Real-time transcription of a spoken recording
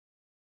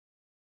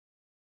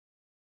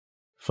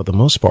For the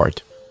most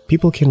part,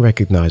 people can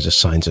recognize the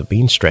signs of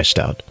being stressed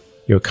out.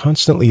 You're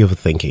constantly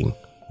overthinking,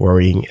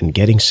 worrying, and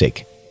getting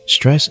sick.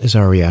 Stress is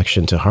our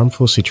reaction to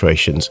harmful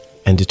situations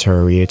and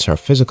deteriorates our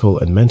physical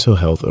and mental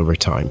health over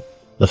time.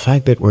 The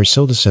fact that we're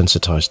so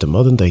desensitized to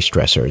modern-day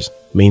stressors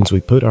means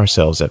we put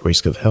ourselves at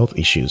risk of health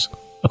issues.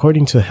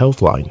 According to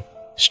Healthline,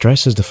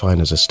 stress is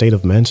defined as a state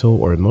of mental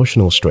or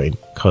emotional strain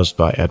caused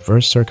by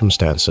adverse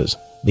circumstances.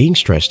 Being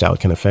stressed out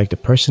can affect a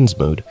person's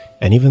mood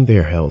and even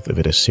their health if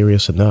it is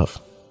serious enough.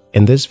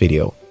 In this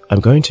video,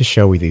 I'm going to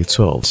share with you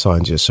 12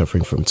 signs you're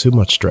suffering from too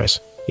much stress.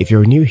 If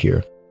you're new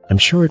here, I'm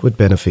sure it would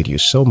benefit you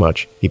so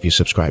much if you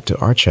subscribe to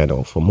our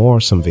channel for more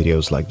awesome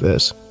videos like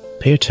this.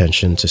 Pay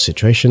attention to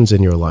situations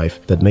in your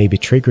life that may be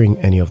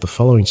triggering any of the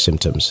following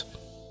symptoms.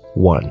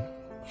 1.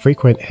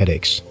 Frequent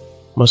headaches.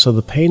 Most of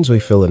the pains we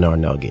feel in our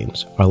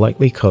noggins are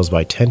likely caused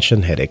by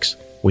tension headaches.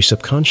 We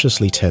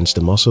subconsciously tense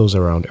the muscles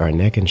around our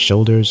neck and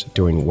shoulders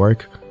during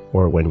work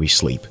or when we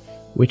sleep,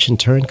 which in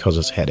turn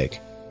causes headache.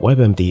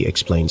 WebMD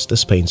explains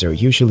these pains are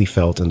usually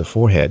felt in the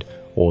forehead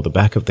or the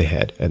back of the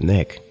head and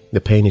neck.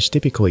 The pain is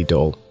typically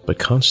dull but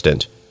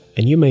constant,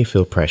 and you may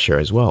feel pressure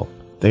as well.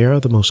 They are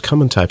the most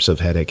common types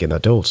of headache in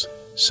adults,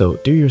 so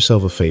do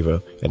yourself a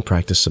favor and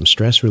practice some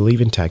stress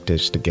relieving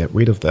tactics to get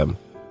rid of them.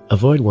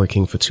 Avoid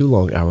working for too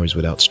long hours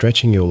without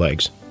stretching your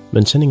legs.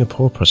 Maintaining a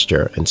poor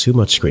posture and too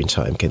much screen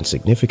time can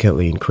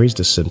significantly increase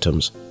the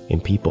symptoms in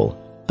people.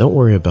 Don't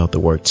worry about the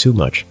work too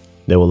much.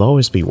 There will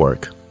always be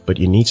work, but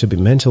you need to be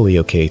mentally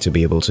okay to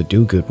be able to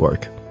do good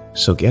work.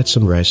 So get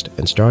some rest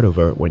and start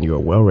over when you are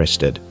well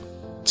rested.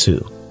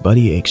 2.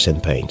 Body aches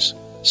and pains.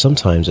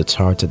 Sometimes it's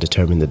hard to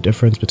determine the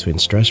difference between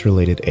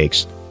stress-related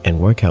aches and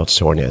workout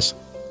soreness.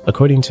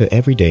 According to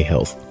Everyday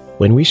Health,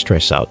 when we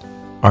stress out,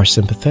 our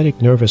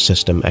sympathetic nervous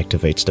system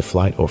activates the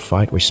flight or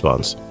fight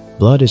response.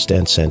 Blood is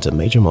then sent to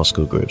major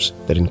muscle groups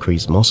that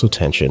increase muscle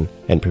tension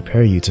and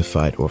prepare you to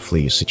fight or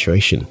flee a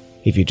situation.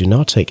 If you do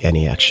not take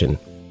any action,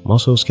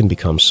 muscles can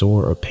become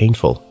sore or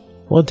painful.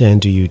 What then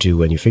do you do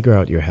when you figure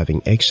out you're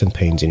having aches and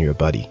pains in your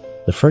body?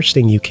 The first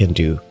thing you can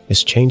do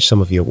is change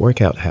some of your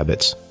workout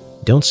habits.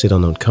 Don't sit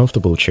on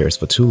uncomfortable chairs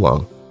for too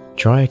long.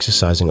 Try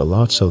exercising a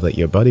lot so that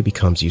your body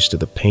becomes used to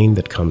the pain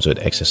that comes with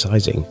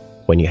exercising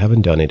when you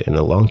haven't done it in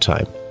a long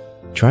time.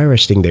 Try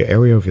resting the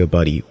area of your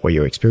body where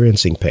you're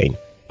experiencing pain,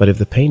 but if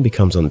the pain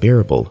becomes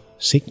unbearable,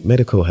 seek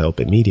medical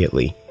help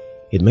immediately.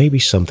 It may be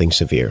something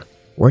severe.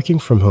 Working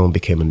from home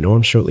became a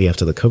norm shortly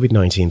after the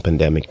COVID-19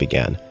 pandemic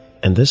began,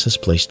 and this has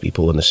placed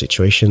people in a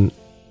situation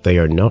they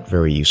are not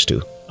very used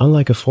to.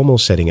 Unlike a formal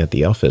setting at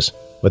the office,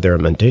 where there are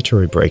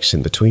mandatory breaks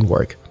in between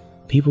work,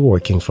 people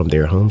working from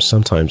their homes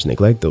sometimes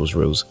neglect those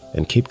rules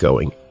and keep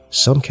going.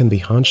 Some can be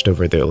hunched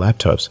over their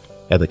laptops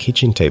at the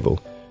kitchen table,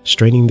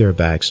 straining their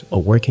backs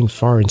or working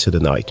far into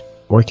the night.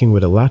 Working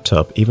with a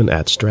laptop even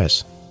adds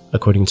stress.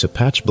 According to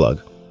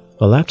Patchblog,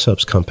 a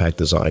laptop's compact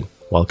design,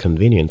 while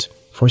convenient,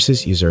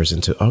 forces users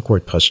into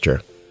awkward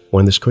posture.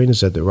 When the screen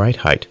is at the right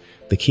height,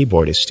 the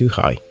keyboard is too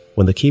high.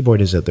 When the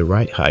keyboard is at the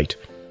right height,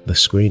 the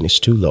screen is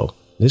too low.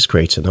 This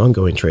creates an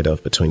ongoing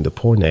trade-off between the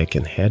poor neck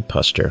and head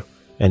posture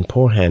and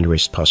poor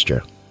hand-wrist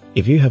posture.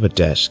 If you have a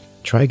desk,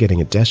 try getting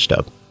a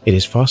desktop. It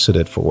is far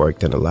suited for work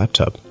than a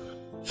laptop.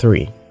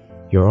 3.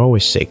 You're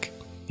always sick.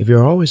 If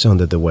you're always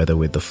under the weather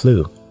with the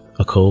flu,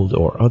 a cold,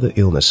 or other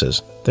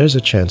illnesses, there's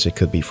a chance it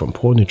could be from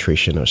poor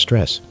nutrition or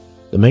stress.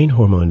 The main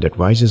hormone that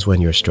rises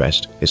when you're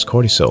stressed is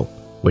cortisol,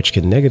 which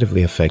can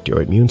negatively affect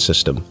your immune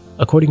system.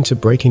 According to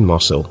Breaking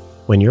Muscle,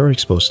 when you're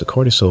exposed to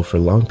cortisol for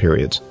long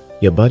periods,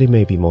 your body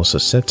may be more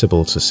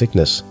susceptible to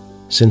sickness.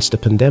 Since the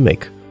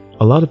pandemic,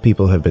 a lot of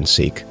people have been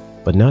sick,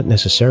 but not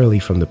necessarily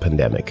from the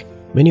pandemic.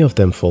 Many of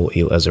them fall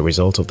ill as a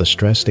result of the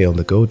stress they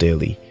undergo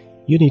daily.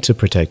 You need to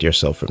protect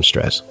yourself from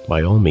stress,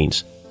 by all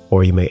means,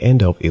 or you may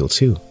end up ill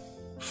too.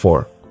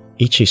 4.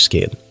 Itchy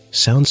skin.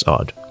 Sounds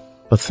odd,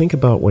 but think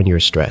about when you're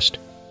stressed.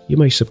 You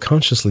may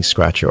subconsciously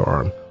scratch your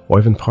arm or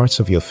even parts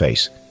of your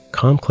face.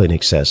 Calm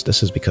Clinic says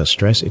this is because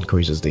stress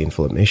increases the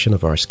inflammation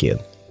of our skin.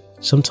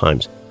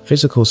 Sometimes,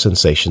 physical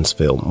sensations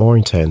feel more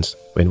intense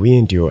when we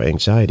endure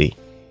anxiety.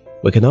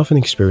 We can often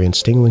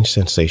experience tingling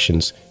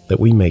sensations that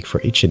we make for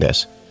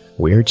itchiness.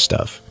 Weird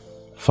stuff.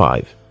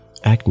 5.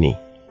 Acne.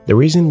 The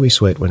reason we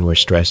sweat when we're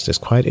stressed is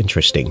quite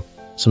interesting.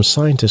 Some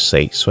scientists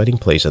say sweating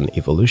plays an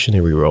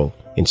evolutionary role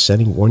in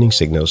sending warning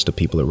signals to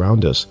people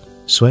around us.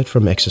 Sweat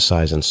from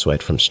exercise and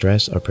sweat from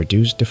stress are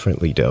produced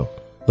differently though.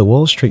 The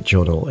Wall Street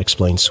Journal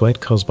explains sweat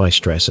caused by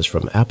stress is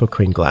from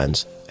apocrine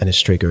glands and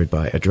is triggered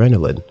by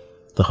adrenaline,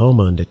 the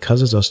hormone that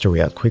causes us to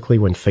react quickly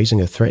when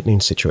facing a threatening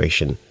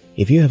situation.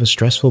 If you have a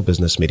stressful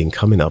business meeting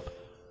coming up,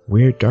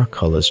 wear dark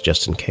colors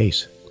just in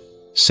case.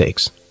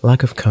 6.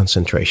 Lack of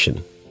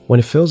concentration. When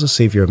it feels as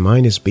if your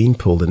mind is being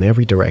pulled in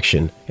every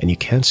direction and you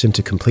can't seem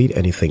to complete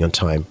anything on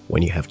time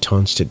when you have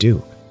tons to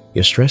do,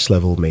 your stress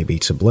level may be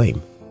to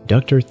blame.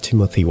 Dr.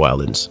 Timothy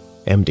Wildens,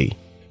 MD,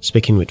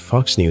 speaking with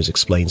Fox News,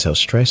 explains how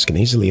stress can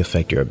easily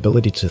affect your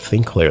ability to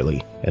think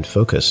clearly and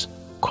focus.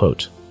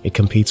 Quote, "It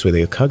competes with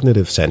your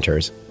cognitive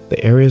centers,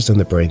 the areas in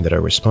the brain that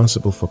are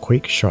responsible for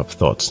quick, sharp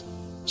thoughts.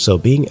 So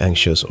being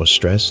anxious or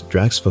stressed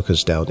drags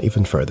focus down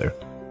even further.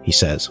 He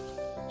says,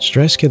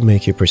 stress can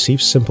make you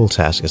perceive simple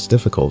tasks as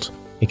difficult.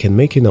 It can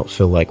make you not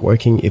feel like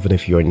working even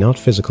if you are not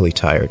physically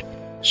tired.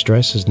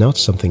 Stress is not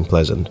something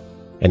pleasant,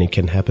 and it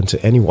can happen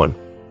to anyone.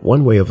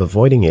 One way of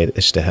avoiding it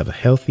is to have a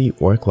healthy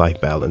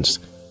work-life balance.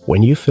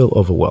 When you feel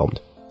overwhelmed,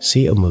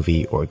 see a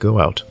movie or go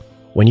out.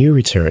 When you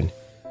return,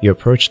 you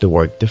approach the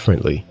work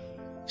differently.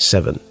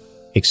 7.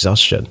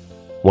 Exhaustion.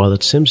 While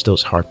it seems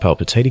those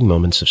heart-palpitating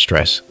moments of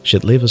stress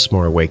should leave us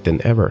more awake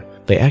than ever,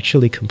 they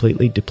actually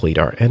completely deplete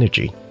our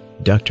energy.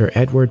 Dr.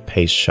 Edward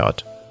Pace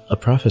Schott, a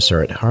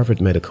professor at Harvard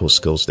Medical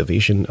School's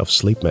Division of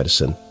Sleep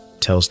Medicine,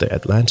 tells The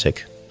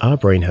Atlantic, our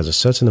brain has a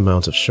certain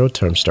amount of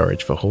short-term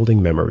storage for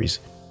holding memories.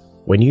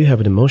 When you have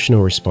an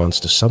emotional response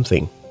to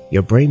something,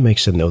 your brain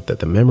makes a note that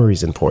the memory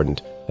is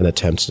important and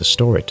attempts to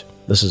store it.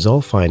 This is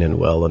all fine and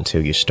well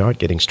until you start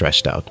getting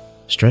stressed out.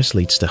 Stress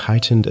leads to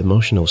heightened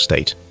emotional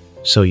state,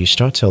 so you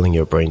start telling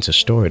your brain to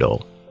store it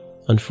all.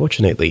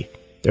 Unfortunately,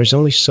 there's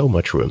only so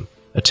much room.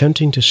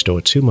 Attempting to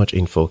store too much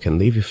info can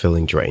leave you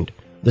feeling drained.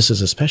 This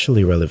is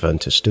especially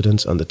relevant to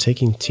students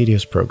undertaking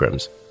tedious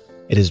programs.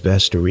 It is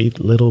best to read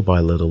little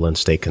by little and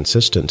stay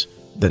consistent,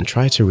 then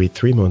try to read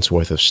 3 months'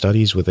 worth of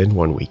studies within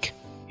 1 week.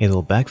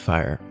 It'll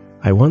backfire.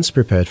 I once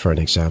prepared for an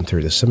exam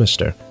through the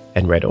semester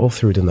and read all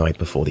through the night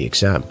before the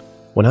exam.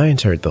 When I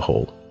entered the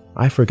hall,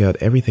 I forgot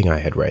everything I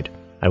had read.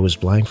 I was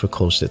blank for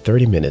close to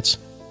 30 minutes.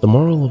 The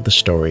moral of the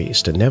story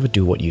is to never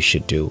do what you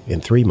should do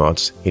in 3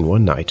 months in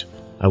 1 night.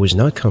 I was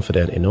not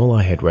confident in all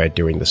I had read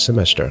during the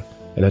semester,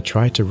 and I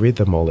tried to read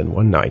them all in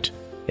 1 night.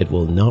 It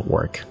will not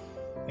work.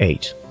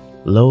 8.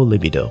 Low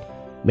libido.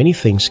 Many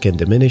things can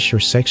diminish your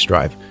sex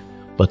drive,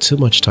 but too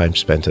much time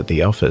spent at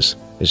the office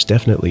is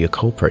definitely a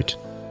culprit.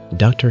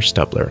 Dr.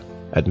 Stubler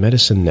at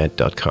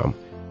medicinenet.com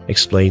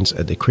explains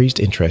a decreased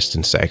interest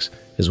in sex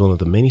is one of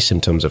the many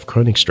symptoms of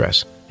chronic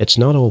stress. It's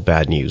not all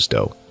bad news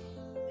though.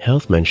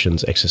 Health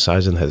mentions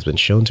exercising has been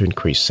shown to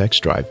increase sex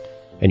drive,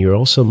 and you're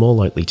also more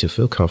likely to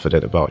feel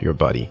confident about your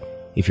body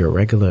if you're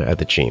regular at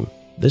the gym.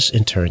 This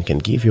in turn can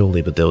give your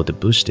libido the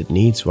boost it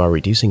needs while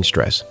reducing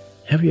stress.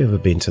 Have you ever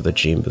been to the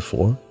gym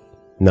before?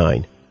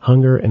 9.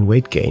 Hunger and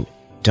weight gain.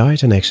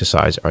 Diet and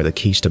exercise are the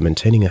keys to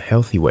maintaining a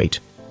healthy weight.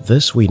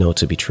 This we know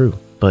to be true,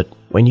 but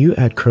when you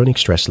add chronic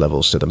stress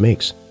levels to the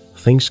mix,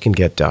 things can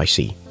get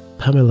dicey.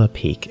 Pamela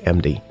Peake,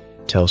 MD,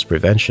 tells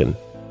Prevention,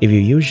 if you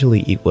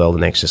usually eat well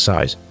and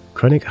exercise,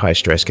 chronic high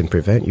stress can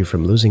prevent you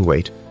from losing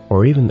weight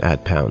or even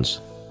add pounds.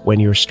 When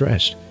you're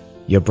stressed,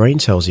 your brain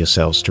tells your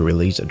cells to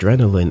release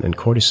adrenaline and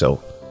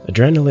cortisol.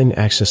 Adrenaline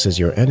accesses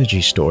your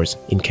energy stores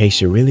in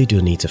case you really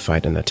do need to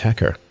fight an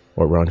attacker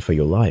or run for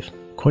your life.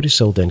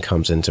 Cortisol then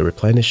comes in to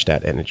replenish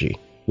that energy,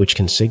 which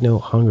can signal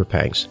hunger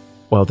pangs.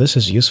 While this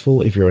is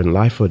useful if you're in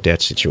life or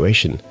death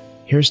situation,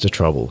 here's the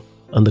trouble.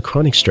 Under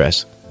chronic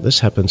stress, this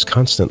happens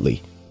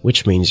constantly,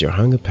 which means your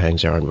hunger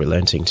pangs are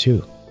unrelenting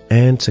too.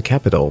 And to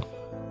cap it all,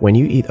 when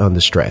you eat under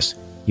stress,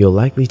 you're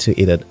likely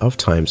to eat at off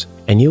times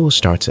and you will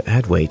start to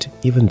add weight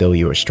even though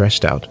you are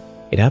stressed out.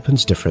 It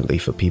happens differently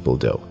for people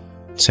though.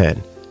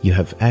 10. You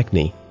have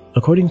acne.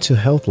 According to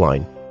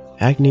Healthline,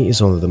 acne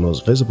is one of the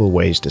most visible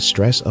ways that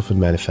stress often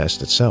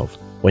manifests itself.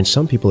 When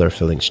some people are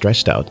feeling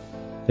stressed out,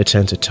 they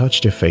tend to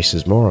touch their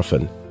faces more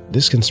often.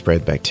 This can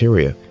spread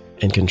bacteria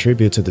and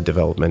contribute to the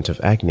development of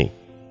acne.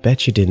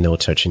 Bet you didn't know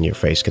touching your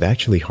face could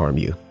actually harm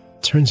you.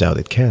 Turns out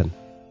it can.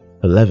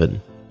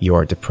 11. You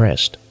are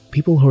depressed.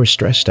 People who are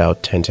stressed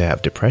out tend to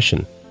have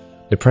depression.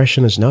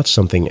 Depression is not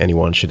something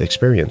anyone should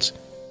experience.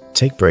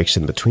 Take breaks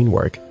in between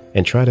work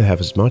and try to have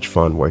as much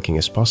fun working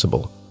as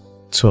possible.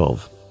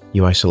 12.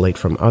 You isolate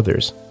from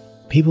others.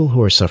 People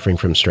who are suffering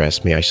from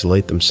stress may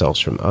isolate themselves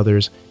from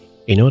others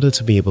in order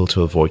to be able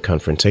to avoid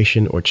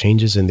confrontation or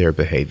changes in their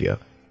behavior.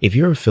 If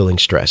you're feeling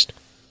stressed,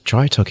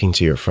 try talking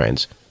to your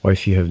friends, or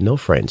if you have no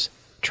friends,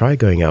 try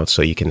going out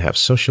so you can have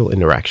social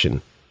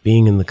interaction.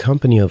 Being in the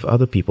company of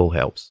other people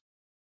helps.